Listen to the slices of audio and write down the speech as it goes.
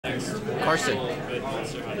Carson. Oh,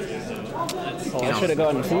 I should have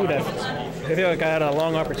gotten food. I feel like I had a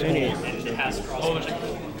long opportunity. Let's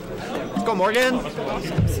go, Morgan.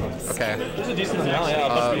 Okay.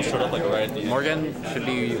 Morgan should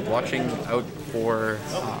be watching out for.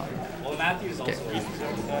 Okay.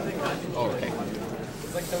 Oh, okay.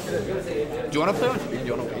 Do you want to play on? Do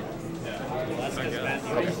you want to wait?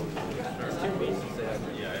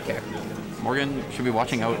 Okay. Morgan should be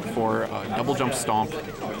watching out for double jump stomp. You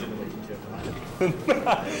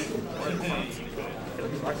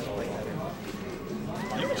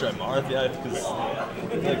can try Marth, yeah, because I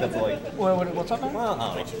feel like that's like. What's up, man? Well,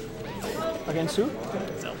 I don't know. Against who?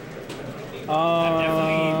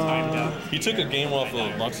 He took a game off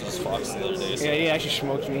of Luxus Fox the other day. So. Yeah, he actually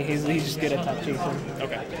smoked me. He's just good at top chasing.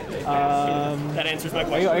 Okay. That answers my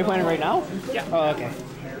question. Are you playing right now? Yeah. Oh, okay.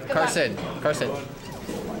 Carson.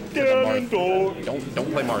 Ganon.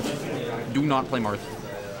 Don't play Marth. Do not play Marth.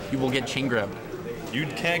 You will get chain grab. You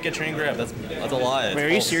can't get train grab. That's a lie. Wait, are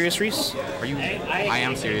you serious, Reese? Are you? I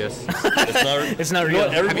am serious. It's not real. You know,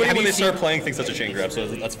 everybody have when you they start playing thinks that's a chain grab, so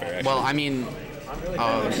that's fair. Actually. Well, I mean,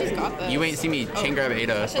 you ain't seen me chain grab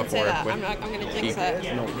Ada before. I'm gonna jinx that.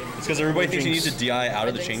 No. It's because everybody thinks you need to DI out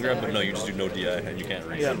of the chain grab, but no, you just do no DI and you can't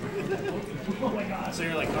race. Yeah. So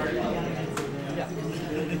you're like hard.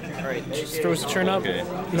 Alright, just throws the turn up. Okay.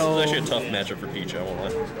 No. This is actually a tough matchup for Peach, I won't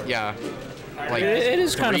lie. Yeah. Like It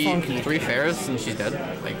is kind of funky. 3 fairs and she's dead.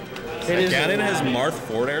 Like. Ganon has Marth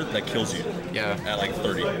forward air that kills you. Yeah. At like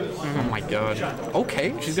 30. Oh my god.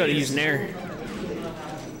 Okay. She's got to use Nair.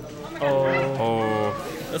 Oh.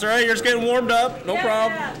 That's alright, you're just getting warmed up. No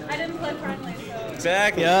problem. Yeah, I didn't play friendly, so.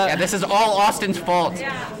 Exactly. Yeah, this is all Austin's fault.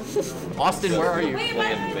 Yeah. Austin, where are you? Wait,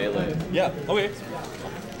 what? Yeah, okay.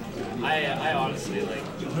 I honestly like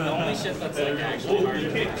the only shit that's like actually hard to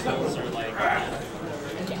make those are like.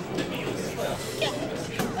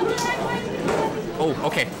 Oh,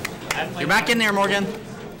 okay. You're back in there, Morgan.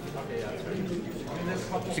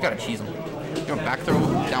 She gotta cheese him. You want back throw,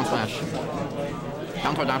 down smash.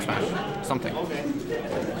 Down throw, down smash. Something.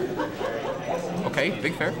 Okay,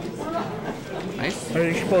 big fair. Nice. I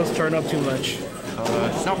think she's supposed to turn up too much.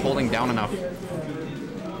 She's not holding down enough.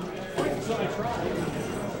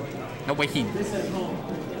 No way he.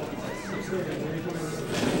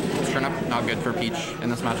 Turn up, not good for Peach in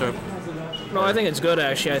this matchup. No, I think it's good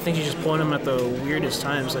actually. I think she's just pulling him at the weirdest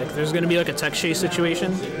times. Like, there's gonna be like a tech chase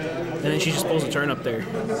situation, and then she just pulls a turn up there.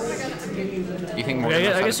 You think more?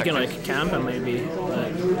 I guess you can like camp him maybe,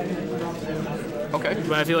 but okay.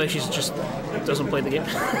 But I feel like she's just doesn't play the game.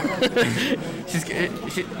 she's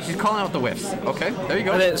calling out the whiffs. Okay, there you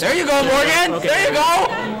go. There you go, Morgan. Okay. There you go.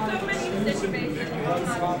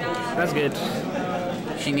 That's good.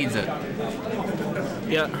 She needs it.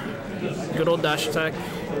 Yeah. Good old dash attack.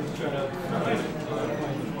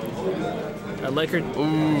 I like her.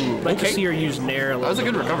 Ooh. Like to see her use Nair a That was a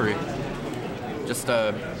little good bit. recovery. Just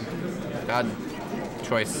a bad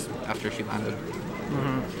choice after she landed.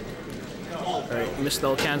 Alright, missed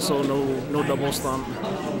L cancel, no double stomp.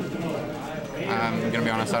 I'm gonna be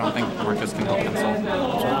honest, I don't think Marcus can help cancel.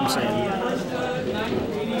 That's what I'm saying.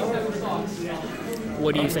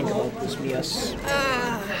 What do you think about this, Mias?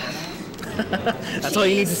 That's all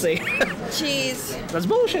you need to say. Cheese. That's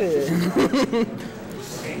bullshit.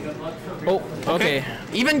 Oh, okay.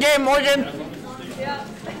 Even game, Morgan!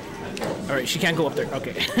 Alright, she can't go up there.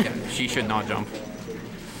 Okay. Yeah, she should not jump.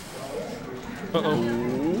 Uh-oh.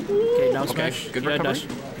 Okay, down smash. Good Yeah, recovery. dash.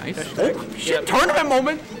 Nice. Dash. Oh, shit, tournament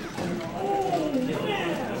moment!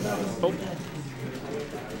 Oh.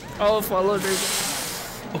 Oh, follow her.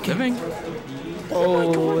 Okay. Living.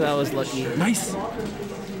 Oh, that was lucky. Nice.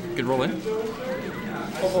 Good roll in.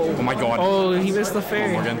 Oh my god. Oh, he missed the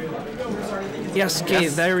fair. Morgan. Yes, okay,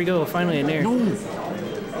 Yes. there we go. Finally in there. No,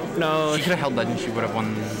 She could have held that and she would have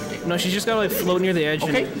won the game. no, she's just gotta like float near the edge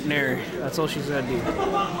Okay. and nair. That's all she's gotta do.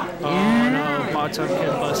 Oh no, Pot Tuck Kid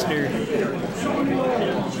Buster.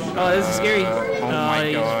 Oh, this is scary. Oh my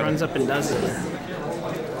he god. just runs up and does it.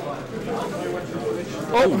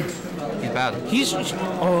 Oh! He's bad. He's.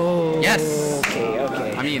 Oh. Yes!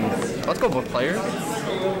 Okay. I mean, let's go both players.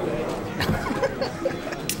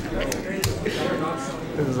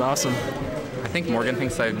 This is awesome. I think Morgan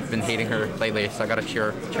thinks I've been hating her lately, so I gotta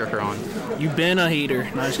cheer her on. You've been a hater.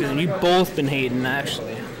 No, just kidding. You've both been hating,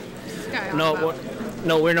 actually. No,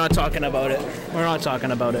 we're not talking about it. We're not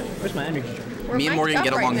talking about it. Where's my energy drink? Me and Morgan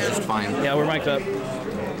get along just fine. Yeah, we're mic'd up.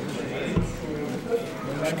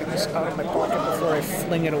 Just get this out of my pocket before I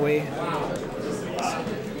fling it away.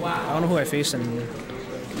 I don't know who I faced in. I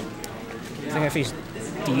think I faced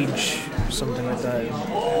Deej or something like that.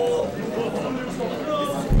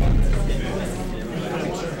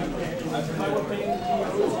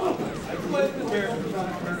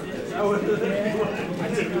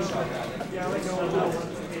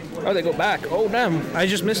 Oh, they go back. Oh, damn. I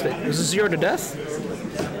just missed it. Is this 0 to death?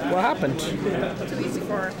 What happened? Too easy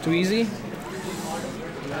for her. Too easy?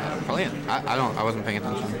 Probably. I wasn't paying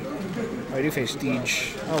attention. I do face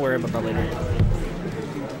Deej. I'll worry about that later.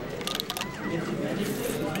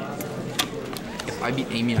 If I beat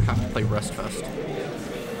Amy, I have to play Rust Fest.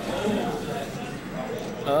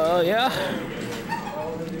 Yeah.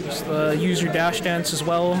 Just use your dash dance as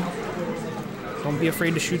well. Don't be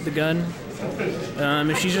afraid to shoot the gun.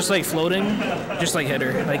 If she's just like floating, just like hit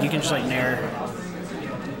her. Like you can just like nair her.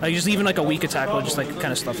 Like just even like a weak attack will just like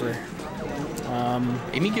kind of stuff her.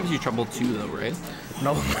 Amy gives you trouble too, though, right?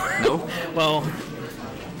 No. No? Well,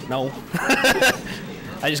 no.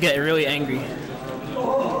 I just get really angry.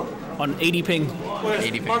 On 80 ping.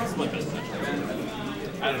 80 ping. I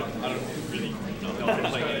don't really know how to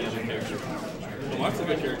play any other character. But Mark's a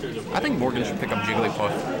good character. I think Morgan should pick up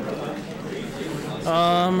Jigglypuff.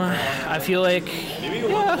 I feel like,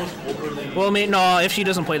 yeah. Well, I mean, no, if she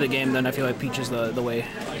doesn't play the game, then I feel like Peach is the way.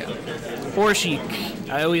 Yeah. Or Sheik.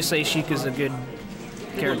 I always say Sheik is a good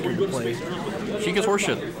character to play. She gets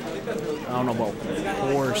horseshit. I don't know about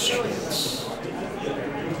horseshit.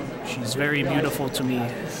 She's very beautiful to me.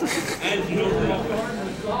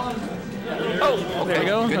 Oh, there you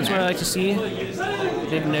go. Good That's nair. what I like to see.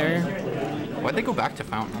 Big nair. Why'd they go back to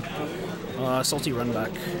Fountain? Salty run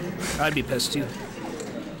back. I'd be pissed too.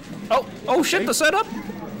 Oh shit, the setup?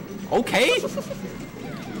 Okay!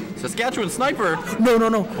 Saskatchewan Sniper! No.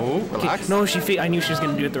 Oh, relax. No, I knew she was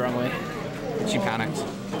gonna do it the wrong way. She panicked.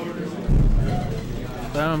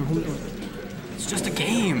 It's just a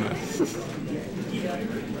game.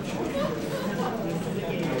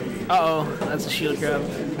 Uh-oh, that's a shield grab.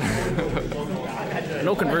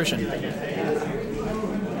 No conversion.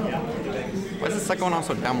 Why is this set going on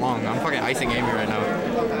so damn long? I'm fucking icing Amy right now.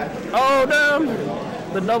 Oh, damn!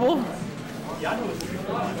 The double?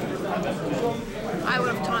 I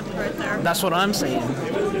would have taunted right there. That's what I'm saying.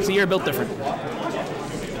 See, you're built different.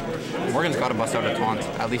 Morgan's got to bust out a taunt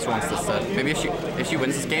at least once this set. Maybe if she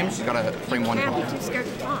wins this game, she's got to frame one Can't be taunt. too scared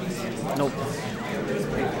to taunt. Nope.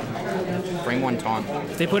 Frame one taunt.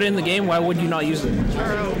 If they put it in the game, why would you not use it?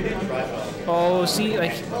 Oh, see,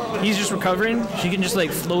 like, he's just recovering. She can just,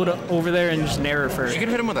 like, float over there and just nair her for... She could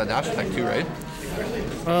hit him with a dash attack too, right?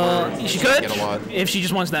 She could, get a lot. if she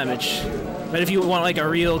just wants damage. But if you want, like, a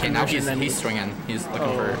real Okay, now conversion, then... he's swinging. He's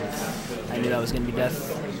looking for... I knew that was going to be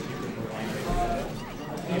death.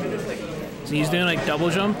 So he's doing, like, double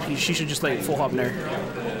jump. She should just, like, full hop nair.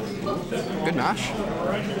 Good mash.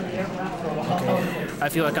 I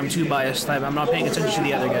feel like I'm too biased. I'm not paying attention to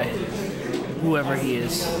the other guy. Whoever he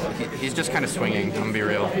is. He's just kind of swinging, I'm gonna be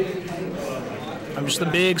real. I'm just a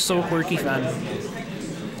big soquirky fan.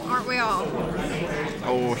 Aren't we all?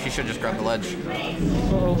 Oh, she should just grab the ledge.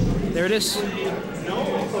 Uh-oh. There it is.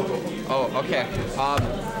 Oh, okay.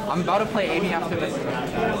 I'm about to play Amy after this.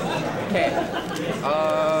 Okay.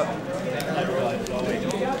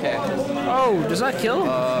 Okay. Oh, does that kill?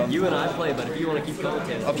 You and I play, but if you want to keep going,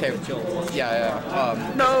 Tim, Okay. chill.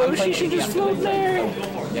 Yeah. No, I'm she playing should Amy just after float this. there.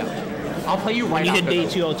 Yeah. I'll play you right When you hit after day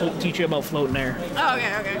this. 2, I'll teach you about floating there. Oh,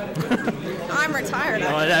 okay. I'm retired.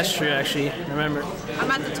 Oh, that's true, actually. Remember.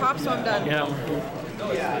 I'm at the top, so I'm done. Yeah.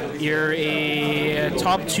 You're a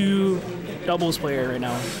top 2 doubles player right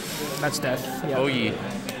now. That's death. Yeah. Oh, yeah.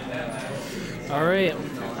 All right.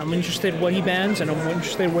 I'm interested what he bans, and I'm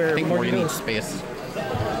interested where I think Morgan Morgan needs goes. space.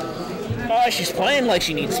 Oh, she's playing like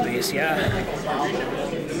she needs space, yeah.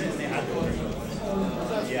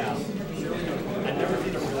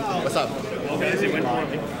 What's up? Did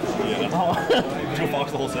you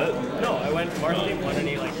box the whole set? No, I went Mark game 1 and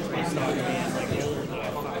he like restocked me and like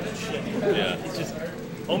shit. Yeah. It's just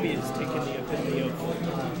homie is taking the epitome of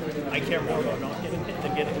I care more about not getting hit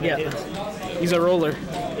than getting Yeah. hit. He's a roller.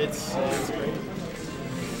 It's great.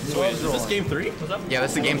 So wait, is this game 3? Yeah,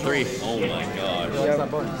 this is game 3. Oh my god.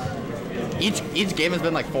 Each game has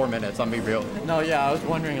been like 4 minutes, I'll be real. No, yeah, I was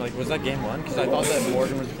wondering, like, was that game 1? Because I thought that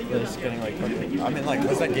Morgan was getting, like, I mean, like,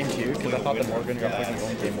 was that game 2? Because I thought that Morgan got fucking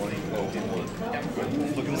going game 1. Oh, game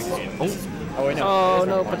 1. Look at the game. Oh, wait, no. Oh,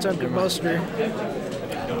 no, Potemkin Buster.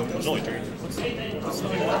 There's only 3.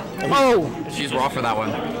 Oh! She's raw for that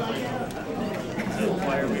one.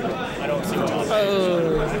 I don't see what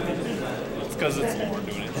Oh. It's because it's Lord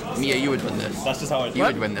doing it. Mia, you would win this. That's just how I You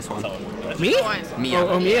would win this one. Me? Fine. Mia.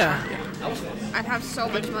 Oh, yeah. I'd have so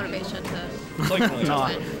much motivation to. Nah.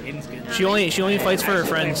 Aiden's good. She only fights for her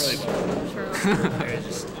friends.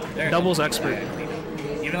 True. Doubles expert.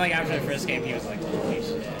 Even like after the first game, he was like, holy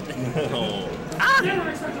shit. Oh.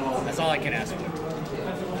 That's all I can ask for.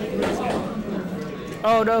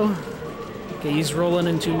 Oh no. Okay, he's rolling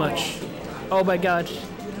in too much. Oh my god.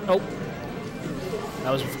 Oh.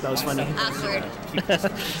 That was funny. Awkward.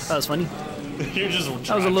 That was funny. You're just.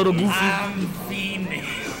 That was a little goofy. I'm fiending.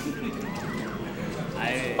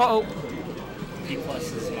 Uh-oh. B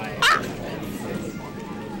plus is my.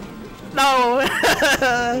 No!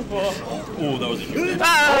 Oh, that was a good.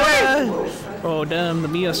 Oh damn, the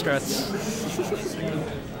Mia struts.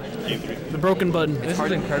 The broken button. This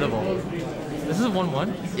is incredible. This is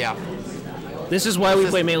 1-1? Yeah. This is why we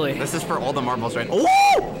play melee. This is for all the marbles, right?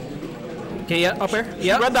 Oh! Okay, yeah, up there.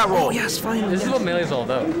 Yeah. Read that roll. Oh, yes, fine. This is what melee is all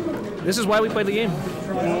about. This is why we play the game.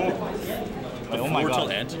 Oh my god.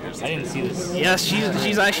 I didn't see this. Yes,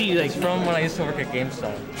 she's actually like From when I used to work at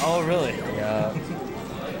GameStop. Oh really? Yeah.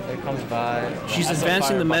 It comes by. she's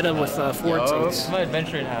advancing the meta with forward tilts. It's my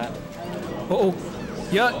adventuring hat. Uh-oh.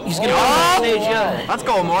 Yeah, he's gonna go on stage, yeah. Let's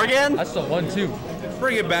go, Morgan. That's the 1-2.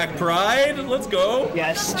 Bring it back, Pride. Let's go.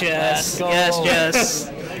 Yes, Jess. Yes, Jess.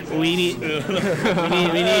 We need.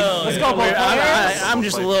 Let's go, I'm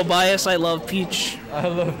just a little biased. I love Peach. I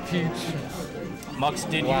love Peach. Mux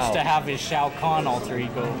did used to have his Shao Kahn alter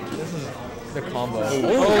ego. This is the combo.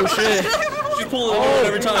 Oh shit. She's pulling it over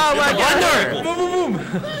every time. Oh my god. Boom, boom,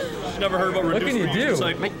 boom. She's never heard about What reduced can you range. do? It's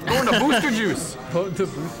like, Going to booster juice. The booster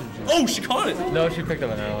juice. oh, she caught it. No, she picked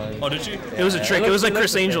up an arrow. Oh, did she? It was a trick. It was like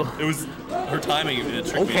Chris Angel. It was her timing. It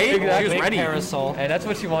tricked me. Okay, she was Big ready. parasol. And that's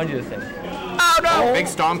what she wanted you to think. Oh no. Big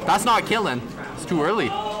stomp. That's not killing. It's too early.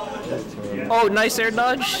 Oh, nice air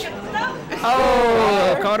dodge.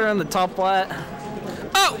 Oh, caught her on the top flat.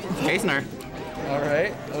 Oh. Chasing her.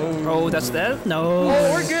 Alright. Oh, that's that? No.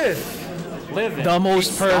 Oh, we're good. Living. The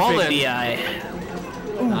most solid. perfect DI.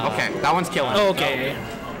 Okay, that one's killing. Okay.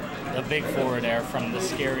 The big forward air from the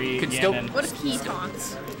scary Could still- Ganon. What if he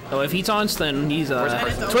taunts? So if he taunts, then he's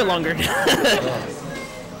twit longer.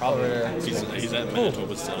 Over there. He's at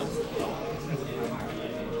Manitoba still.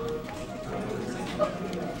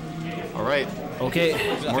 All right. Okay.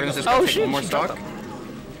 Morgan's just Oh, gonna take shit, one more she dropped stock.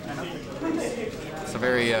 It's a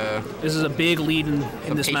very This is a big lead in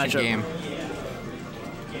this patient matchup. game.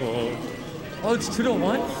 Oh, it's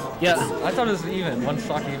 2-1? Yeah. I thought it was even. One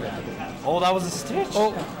stock even. Oh, that was a stitch.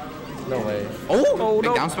 Oh, No way. Oh, big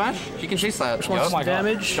no. down smash. She can chase that. wants Yup. some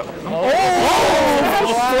damage. Oh!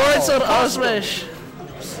 Forward tilt up smash.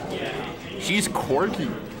 She's quirky.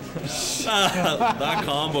 That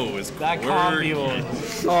combo is That quirky. combo.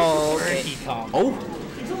 Oh, Quirky combo. Oh,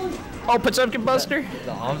 oh, Potemkin Buster.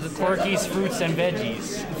 The arms attack. Quirky's fruits and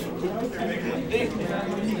veggies.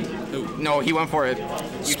 no, he went for it. You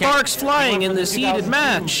can't- Sparks flying in this heated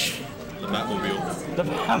match. The Batmobile. The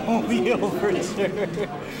Batmobile for sure.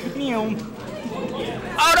 Meow.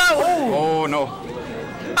 Oh no! Oh no.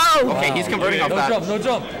 Oh! Okay, he's converting off No that. jump, no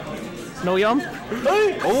jump. No yum?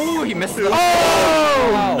 Oh, he missed it.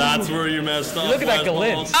 Oh! That's where you messed up. Look at that Last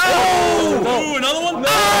glint. balls. Oh! Ooh, another one?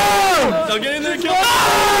 Oh! Now get in there, kill him.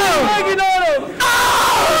 Hanging on him!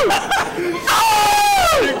 Oh!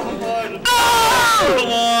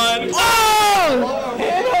 Come on. Oh!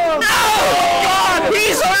 Hit him! No! God,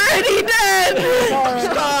 he's already dead!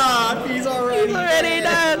 Stop! He's already.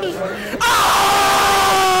 dead!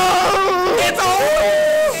 Oh! It's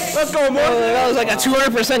over! Let's go, more. That was like a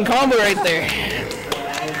 200% combo right there.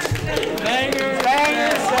 Banger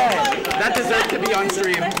set. That deserved to be on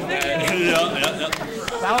stream. Yeah.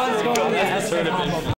 That one's going.